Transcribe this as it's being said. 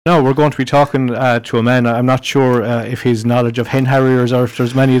No, we're going to be talking to a man. I'm not sure if his knowledge of hen harriers or if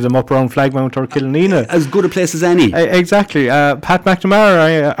there's many of them up around Flagmount or Killanena. As good a place as any. Exactly. Pat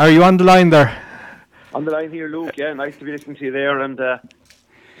McNamara, are you on the line there? On the line here, Luke. Yeah, nice to be listening to you there, and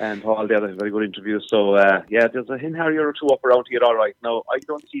all the other very good interviews. So there's a hen harrier or two up around here. All right. Now I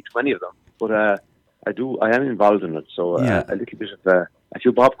don't see too many of them, but I am involved in it. So a little bit of a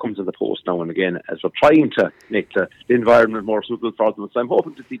few bob comes in the post now and again as we're trying to make the environment more suitable for them. So I'm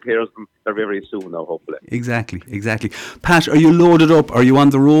hoping to see pairs of them very, very soon now, hopefully. Exactly. Pat, are you loaded up? Are you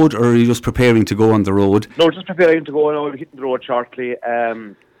on the road, or are you just preparing to go on the road? No, just preparing to go now. We're hitting the road shortly.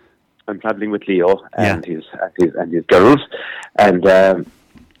 I'm travelling with Leo and his girls, and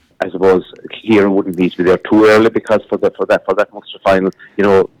I suppose Kieran wouldn't need to be there too early because for that Munster final, it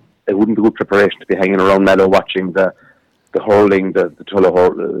wouldn't be good preparation to be hanging around Mallow watching the hurling, the Tulla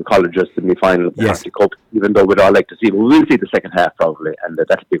Colleges semi-final of the Harty Cup, even though we'd all like to see it. We will see the second half probably, and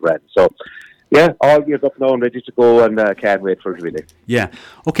that'll be grand. So, all geared up now and ready to go, and can't wait for it really. Yeah,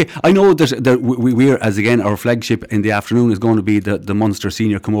 okay. I know that we're, as again, our flagship in the afternoon is going to be the Munster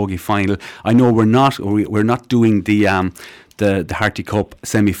Senior Camogie final. I know we're not doing the Harty Cup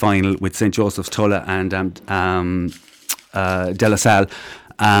semi-final with St. Joseph's Tulla and De La Salle.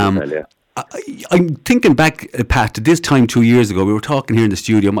 I'm thinking back, Pat, to this time 2 years ago. We were talking here in the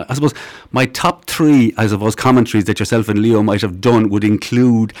studio. I suppose my top three, commentaries that yourself and Leo might have done would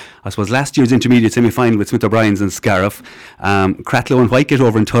include, last year's intermediate semi-final with Smith O'Brien's and Scariff, Cratloe and Whitegate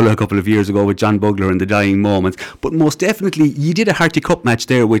over in Tulla a couple of years ago with John Bugler in the dying moments. But most definitely, you did a Harty Cup match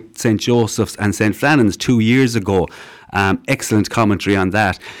there with St. Joseph's and St. Flannan's 2 years ago. Excellent commentary on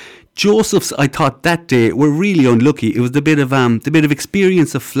that. Joseph's, I thought that day were really unlucky. It was the bit of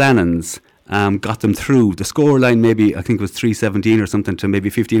experience of Flannan's got them through. The scoreline maybe, I think it was 3-17 or something to maybe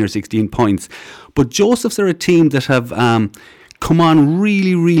 15 or 16 points. But Joseph's are a team that have come on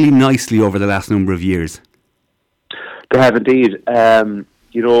really, really nicely over the last number of years. They have indeed. We're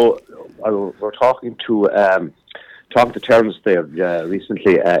talking to Terence there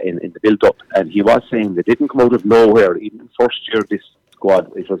recently in the build-up, and he was saying they didn't come out of nowhere. Even in first year, this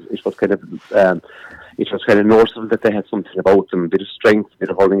squad, it was kind of noticeable that they had something about them, a bit of strength, a bit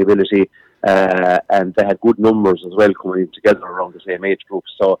of hurling ability, and they had good numbers as well coming in together around the same age group.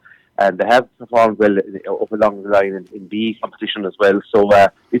 So, and they have performed well up along the line in B competition as well. So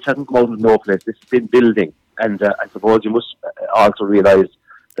this hasn't come out of no place. This has been building, and I suppose you must also realise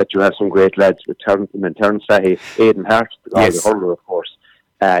that you have some great lads with Terence Fahy, Aidan Hart, the hurler, of course.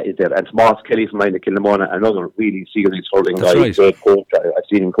 Is there, and Tomas Kelly from Mina Kilnamona, another really serious hurling guy, right. Great coach. I've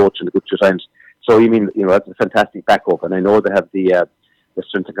seen him coaching a good few times. So that's a fantastic backup, and I know they have the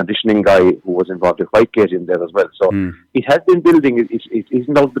strength and conditioning guy who was involved with Whitegate in there as well. So it has been building. It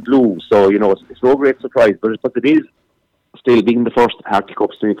isn't out the blue. So it's no great surprise, but it is still being the first Harty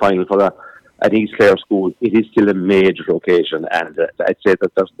Cup semi-final for an East Clare school. It is still a major occasion, and I'd say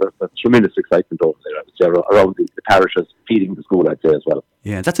that there's tremendous excitement over there. I would say around the parishes feeding the school. I'd say as well.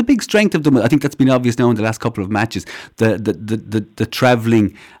 Yeah, that's a big strength of them. I think that's been obvious now in the last couple of matches. The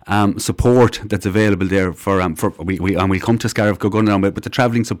travelling support that's available there we'll come to Scariff Gogundown, but the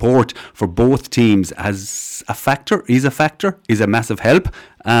travelling support for both teams is a factor, is a massive help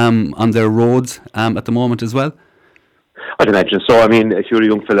on their roads at the moment as well. I'd imagine so. I mean, if you're a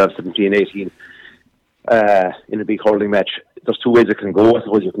young fella of 17, 18 in a big hurling match, there's two ways it can go. I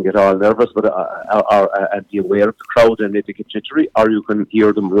suppose you can get all nervous and be aware of the crowd and maybe get jittery, or you can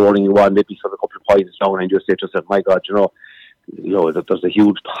hear them roaring you on, maybe sort of a couple of points down, and just say to yourself, my God, there's a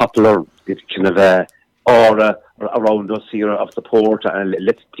huge popular kind of aura around us here of support, and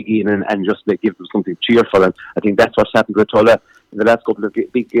let's dig in and just give them something cheerful. And I think that's what's happened with Tulla in the last couple of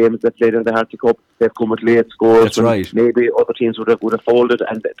big games they played in the Harty Cup. They've come with late scores. That's right. Maybe other teams would have folded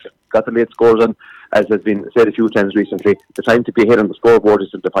and got the late scores. And as has been said a few times recently, the time to be ahead on the scoreboard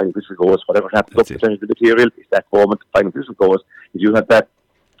isn't the final whistle goes. Whatever happens up to the material, it's that moment the final whistle goes. If you have that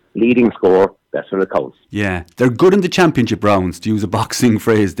leading score, that's when it counts. Yeah, they're good in the championship rounds, to use a boxing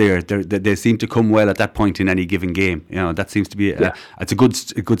phrase there. They seem to come well at that point in any given game. That seems to be it's a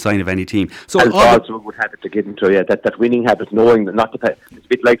good sign of any team. So and also a good habit to get into, that winning habit, knowing that not to panic. It's a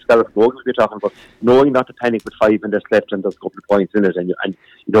bit like Scariff Gogan we're talking about, knowing not to panic with 5 minutes left and there's a couple of points in it, and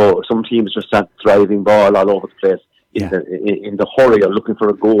some teams just start driving ball all over the place. In the hurry, or looking for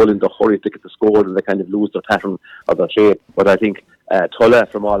a goal in the hurry to get the score, and they kind of lose their pattern of their shape. But I think Tulla,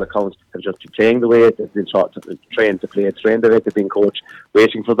 from all accounts, have just been playing the way they've been trained to play, trained the way they've been coached,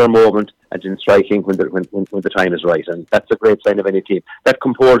 waiting for their moment, and then striking when the time is right. And that's a great sign of any team. That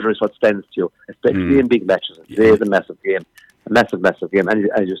composure is what stands to you, especially in big matches. Today is a massive game. A massive game. And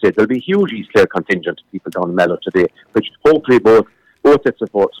as you said, there'll be a huge East Clare contingent of people down in Mallow today, which hopefully both both sets of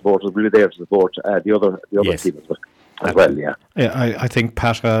supporters will be there to support the other Yes. team as well. Yeah. Yeah, I think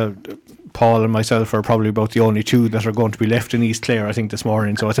Pat, Paul and myself are probably about the only two that are going to be left in East Clare, I think, this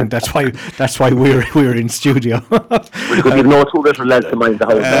morning. So I think that's why we're in studio. Because you've no two little lads to mind the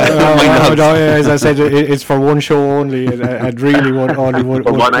house. No, as I said, it's for one show only, and really only one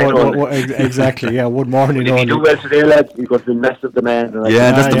night only. Exactly, yeah, one morning If only. you do well today, lads, you're going to be massive demand.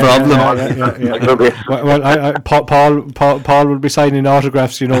 That's the problem. Well, Paul will be signing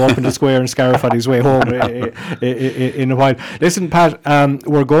autographs, up in the square in Scariff on his way home in a while. Listen, Pat,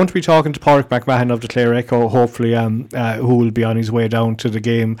 we're going to be talking to Pádraig McMahon of the Clare Echo, hopefully, who will be on his way down to the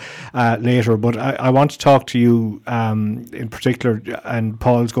game later. But I want to talk to you in particular, and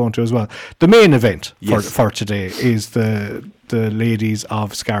Paul's going to as well. The main event for today is the ladies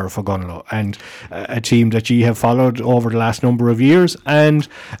of Scariff Ogonnelloe, and a team that you have followed over the last number of years, and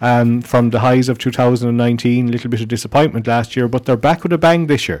from the highs of 2019, a little bit of disappointment last year, but they're back with a bang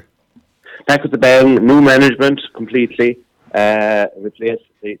this year. Back with the bang, new management completely, replaced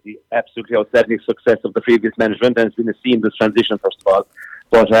the absolutely outstanding success of the previous management, and it's been a seamless transition, first of all.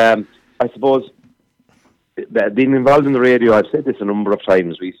 But I suppose, being involved in the radio, I've said this a number of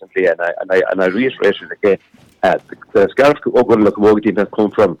times recently, and I reiterate it again. The Scariff Ogonnelloe Camogie team has come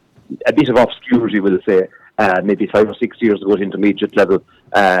from a bit of obscurity, we'll say, maybe 5 or 6 years ago at intermediate level,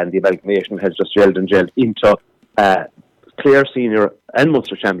 and the amalgamation has just gelled into Clare Senior and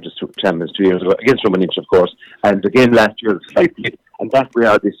Munster champions 2 years ago, against Romanich, of course, and again last year, slightly, and that we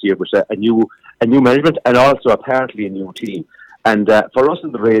are this year with a new management and also apparently a new team. And for us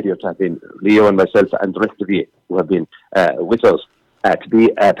in the radio to have been, Leo and myself and the rest of you who have been with us, to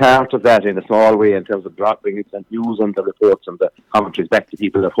be a part of that in a small way in terms of bringing some news on the reports and the commentaries back to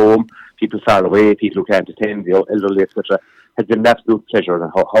people at home, people far away, people who can't attend, the elderly, etc., has been an absolute pleasure.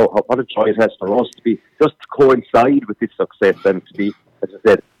 And what a joy it has for us to be just to coincide with this success and to be, as I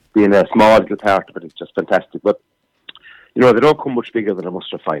said, being a small little part of it is just fantastic. But they don't come much bigger than a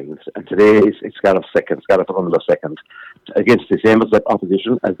Munster final. And today it's Scariff second, Scariff Ogonnelloe second, against the same as that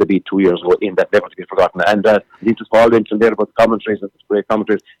opposition as they beat 2 years ago, in that never to be forgotten. And I think just Paul mentioned there about the commentaries, and great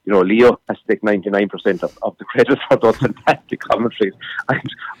commentaries. Leo has to take 99% of the credit for those fantastic commentaries.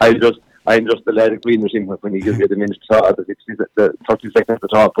 I'm just delighted agreeing with him when he gives me the minute to talk, the 30 seconds to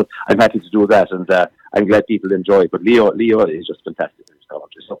talk, but I'm happy to do that, and I'm glad people enjoy it. But Leo is just fantastic in his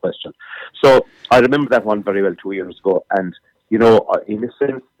commentary, no question. So I remember that one very well 2 years ago, and in a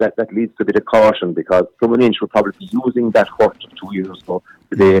sense that leads to a bit of caution, because Romanich will probably be using that hurt of 2 years ago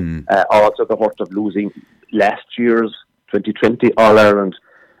today, also the hurt of losing last year's 2020 All-Ireland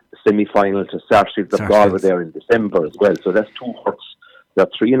semi-final to Sarsfields of Galway there in December as well. So that's two hurts. They're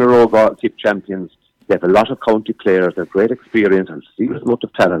 3 in a row tip champions. They have a lot of county players. They have great experience and serious amount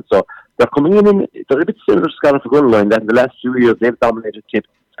of talent. So they're coming in. They're a bit similar to Scariff Ogonnelloe in that in the last few years they've dominated tip.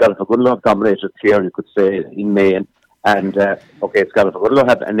 Scariff Ogonnelloe have dominated Clare, you could say, in May. And Scariff Ogonnelloe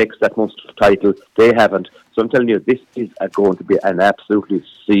have annexed that Munster title. They haven't. So I'm telling you, this is going to be an absolutely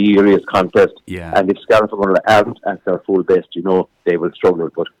serious contest. Yeah. And if Scariff Ogonnelloe aren't at their full best, they will struggle.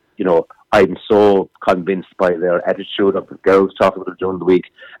 But I'm so convinced by their attitude of the girls talking about it during the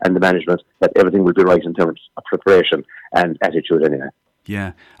week and the management that everything will be right in terms of preparation and attitude anyway.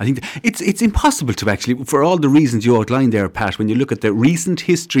 Yeah, I think it's impossible to actually, for all the reasons you outlined there, Pat, when you look at the recent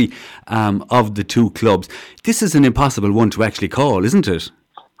history of the two clubs, this is an impossible one to actually call, isn't it?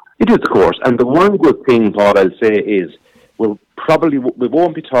 It is, of course. And the one good thing, Paul, I'll say is we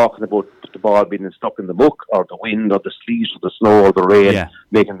won't be talking about the ball being stuck in the muck or the wind or the sleet or the snow or the rain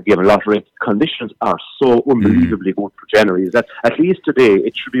making the game a lottery. Conditions are so unbelievably good for January that at least today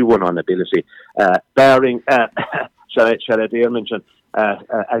it should be won on ability, barring, shall I dare mention,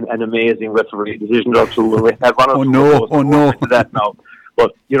 an amazing referee decision or two. We have one or two into that now.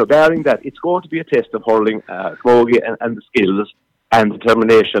 But, barring that, it's going to be a test of hurling, camogie and the skills and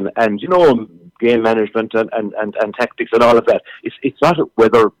determination and, game management and tactics and all of that. It's not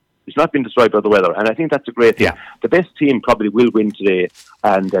weather. It's not been destroyed by the weather, and I think that's a great thing. Yeah. The best team probably will win today,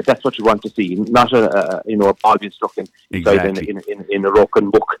 and that's what you want to see. Not a ball being stuck in a rock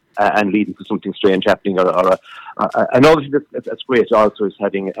and book and leading to something strange happening. And obviously that's great. Also, is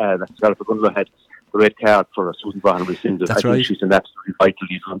having that Scariff Ogonnelloe had the red card for Susan Braham rescinded. I think she's an absolutely vital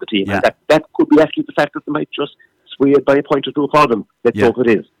leader on the team, and that could be actually the fact that they might just sway it by a point or two for them. Let's hope it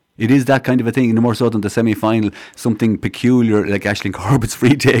is. It is that kind of a thing, no more so than the semi-final. Something peculiar, like Aisling Corbett's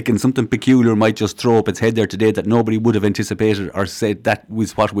free take, and something peculiar might just throw up its head there today that nobody would have anticipated or said that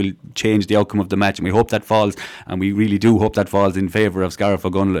was what will change the outcome of the match. And we hope that falls, and we really do hope that falls in favour of Scariff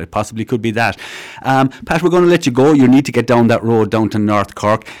Ogonnelloe. It possibly could be that. Pat, we're going to let you go. You need to get down that road down to North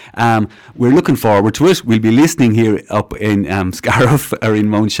Cork. We're looking forward to it. We'll be listening here up in Scariff or in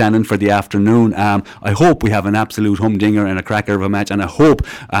Mount Shannon for the afternoon. I hope we have an absolute humdinger and a cracker of a match, and I hope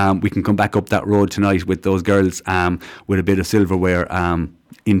we can come back up that road tonight with those girls with a bit of silverware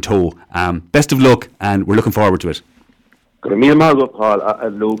in tow. Best of luck, and we're looking forward to it. Good meal, Margot, Paul,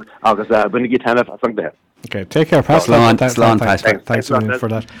 and Luke. August, when you get Hannah, I think that. Okay, take care, Pat. Thanks a million for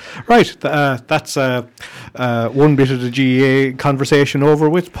that. Right, that's one bit of the GAA conversation over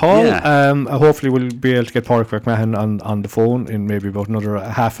with, Paul. Yeah. Hopefully we'll be able to get Pádraig McMahon on the phone in maybe about another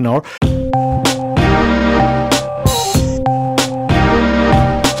half an hour.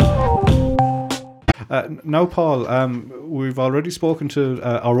 Now, Paul, we've already spoken to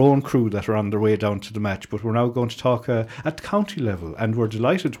our own crew that are on their way down to the match, but we're now going to talk at the county level, and we're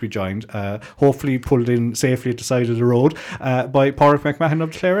delighted to be joined, hopefully pulled in safely at the side of the road, by Pádraig McMahon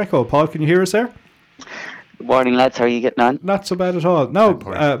of the Clare Echo. Paul, can you hear us there? Good morning, lads. How are you getting on? Not so bad at all. Now,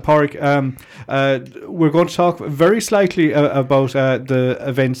 Pádraig, we're going to talk very slightly about the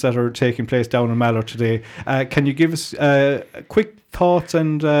events that are taking place down in Mallow today. Can you give us quick thoughts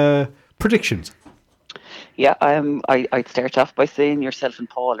and predictions? Yeah, I'd start off by saying yourself and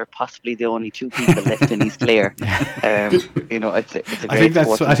Paul are possibly the only two people left in East Clare. It's a great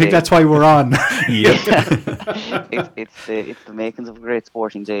I think that's why we're on. It's the makings of a great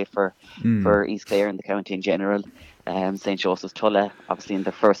sporting day for East Clare and the county in general. St. Joseph's Tulla, obviously in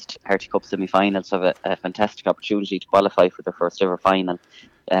their first Harty Cup semi-finals, have a fantastic opportunity to qualify for their first ever final.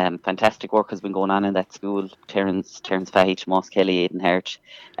 Fantastic work has been going on in that school. Terence Fahey, Tomas Kelly, Aidan Hart,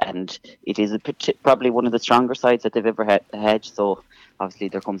 and it is probably one of the stronger sides that they've ever had. So obviously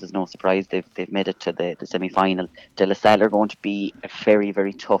there comes as no surprise they've made it to the semi-final. De La Salle are going to be a very,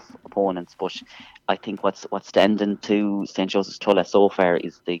 very tough opponents, but I think what's standing to St. Joseph's Tulla so far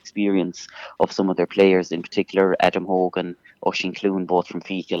is the experience of some of their players, in particular Adam Hogan, Oisin Clune, both from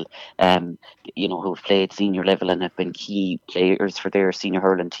Fecal, who've played senior level and have been key players for their senior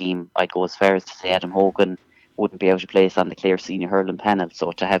hurling team. I'd go as far as to say Adam Hogan wouldn't be out of place on the Clare senior hurling panel,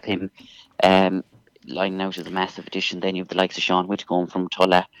 so to have him lining out is a massive addition. Then you have the likes of Sean Whitcomb from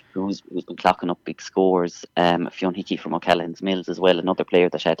Tulla, who's been clocking up big scores. Fionn Hickey from O'Callaghan's Mills as well, another player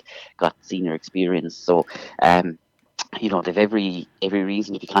that had got senior experience. So, they've every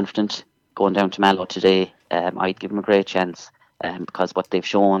reason to be confident going down to Mallow today. I'd give them a great chance because what they've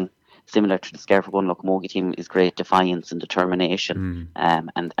shown, similar to the Scariff Ogonnelloe Camogie team, is great defiance and determination,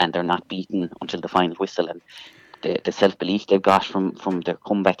 and they're not beaten until the final whistle. And the self-belief they've got from their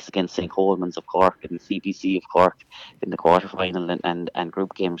comebacks against St. Coleman's of Cork and the CBC of Cork in the quarter-final and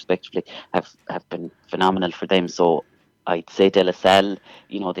group game respectively have been phenomenal for them. So I'd say De La Salle,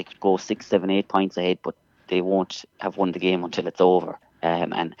 they could go 6, 7, 8 points ahead, but they won't have won the game until it's over.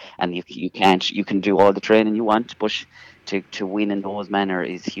 And you can do all the training you want, but to win in those manner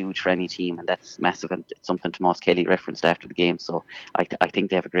is huge for any team, and that's massive, and it's something Tomas Kelly referenced after the game. So I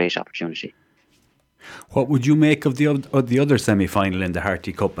think they have a great opportunity. What would you make of the other semi-final in the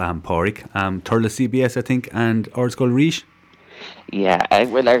Harty Cup, Pádraig? Turla CBS, I think, and Ardscoil Reach? Yeah,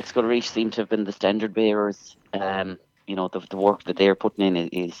 Ardscoil Reach seem to have been the standard bearers. The work that they're putting in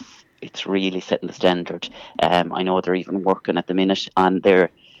it's really setting the standard. I know they're even working at the minute on the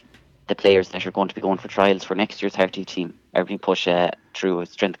players that are going to be going for trials for next year's Harty team are being pushed through a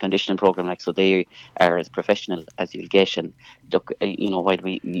strength conditioning program, so they are as professional as you'll get. And look, while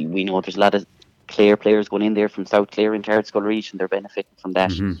we know there's a lot of Clare players going in there from South Clare into Ardscoil Reach, and they're benefiting from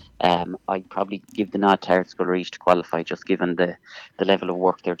that. I'd probably give the nod to Ardscoil Reach to qualify, just given the level of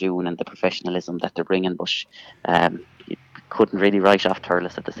work they're doing and the professionalism that they're bringing. But you couldn't really write off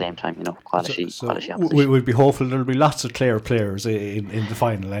Turles at the same time, quality opposition. We'd be hopeful there'll be lots of Clare players in the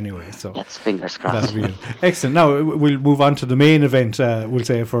final anyway. So that's fingers crossed. Excellent. Now we'll move on to the main event. We'll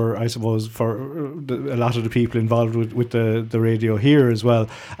say for a lot of the people involved with the radio here as well,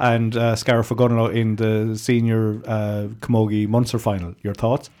 and Scariff Ogonnelloe in the senior Camogie Munster final. Your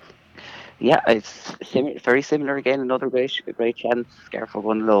thoughts? Yeah, it's very similar again. Another great chance. Scariff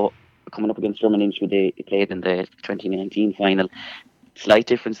Ogonnelloe coming up against Drummond who they played in the 2019 final. Slight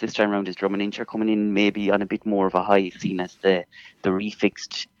difference this time around is Drummond are coming in maybe on a bit more of a high, seen as the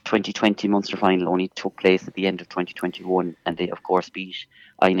refixed 2020 Munster final only took place at the end of 2021, and they of course beat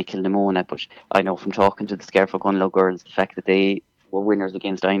Aina Kilnamona. But I know from talking to the Scariff Ogonnelloe girls, the fact that they were winners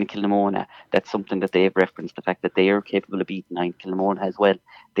against Aina Kilnamona. That's something that they've referenced, the fact that they are capable of beating Aina Kilnamona as well.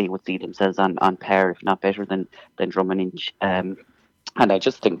 They would see themselves on par, if not better than Drummond. And I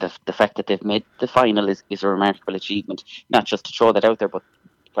just think that the fact that they've made the final is a remarkable achievement, not just to throw that out there, but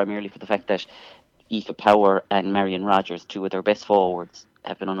primarily for the fact that Aoife Power and Marion Rogers, two of their best forwards,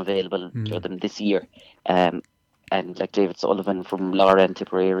 have been unavailable to them this year. And like David Sullivan from Laura and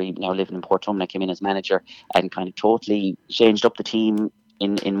Tipperary, now living in Portumna, came in as manager and kind of totally changed up the team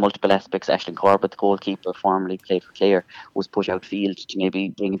in multiple aspects. Aisling Corbett, the goalkeeper, formerly played for Clare, was put outfield to maybe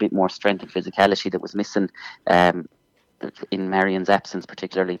bring a bit more strength and physicality that was missing in Marion's absence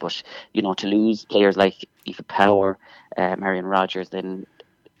particularly. But, to lose players like Aoife Power, Marion Rogers, then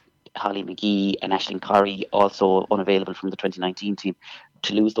Holly McGee and Aisling Corrie, also unavailable from the 2019 team,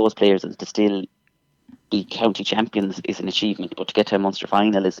 to lose those players and to still be county champions is an achievement, but to get to a Munster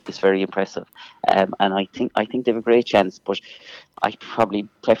final is very impressive. And I think they have a great chance, but I probably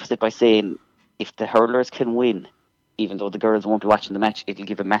preface it by saying if the hurlers can win, even though the girls won't be watching the match, it'll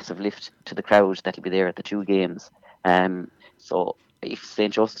give a massive lift to the crowd that'll be there at the two games. So if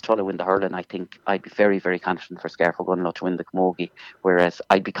St. Joseph's Tulla win the hurling, I think I'd be very, very confident for Scarf Gunlow to win the camogie, whereas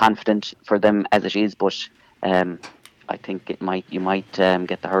I'd be confident for them as it is, but I think you might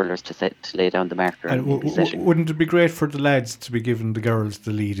get the hurlers to lay down the marker. And wouldn't it be great for the lads to be giving the girls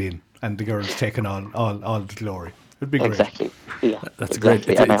the lead in and the girls taking on all the glory? It'd be great. Exactly. Yeah, that's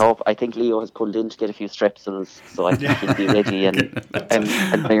exactly. great. And I think Leo has pulled in to get a few strepsils, so I think he'll be ready and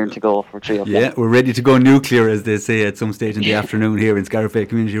iron to go for 3 o'clock. Yeah, we're ready to go nuclear, as they say, at some stage in the afternoon here in Scariff Bay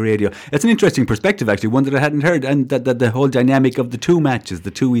Community Radio. It's an interesting perspective, actually, one that I hadn't heard, and that the whole dynamic of the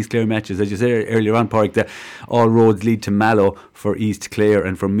two East Clare matches, as you said earlier on, Park, that all roads lead to Mallow for East Clare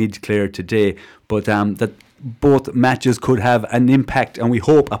and for Mid Clare today, but that both matches could have an impact, and we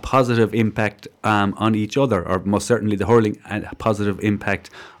hope a positive impact on each other, or most certainly the hurling, and a positive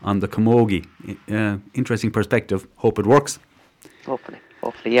impact on the camogie. Interesting perspective. Hope it works. Hopefully,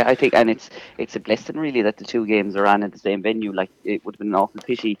 yeah. I think, and it's a blessing really that the two games are on at the same venue. Like, it would have been an awful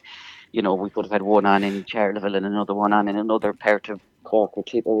pity, we could have had one on in Charleville and another one on in another part of Cork or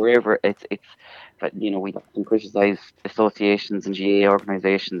Tip or wherever. But we can criticise associations and GA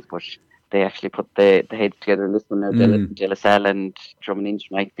organisations, but they actually put the heads together in this one now. De La Salle and Drummond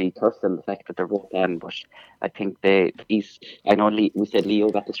might be cursing the fact that they're both on, but I think I know we said Leo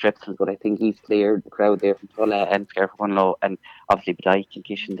got the strepsils, but I think he's cleared the crowd there from Tulla and Scarf Gunlow, and obviously Blythe,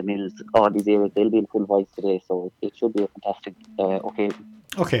 Kilkishen, the Mills, all these areas, they'll be in full voice today, so it should be a fantastic occasion.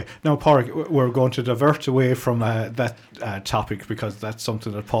 Okay, now Pádraig, we're going to divert away from that topic, because that's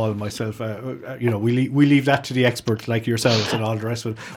something that Paul and myself, we leave that to the experts like yourselves and all the rest of it.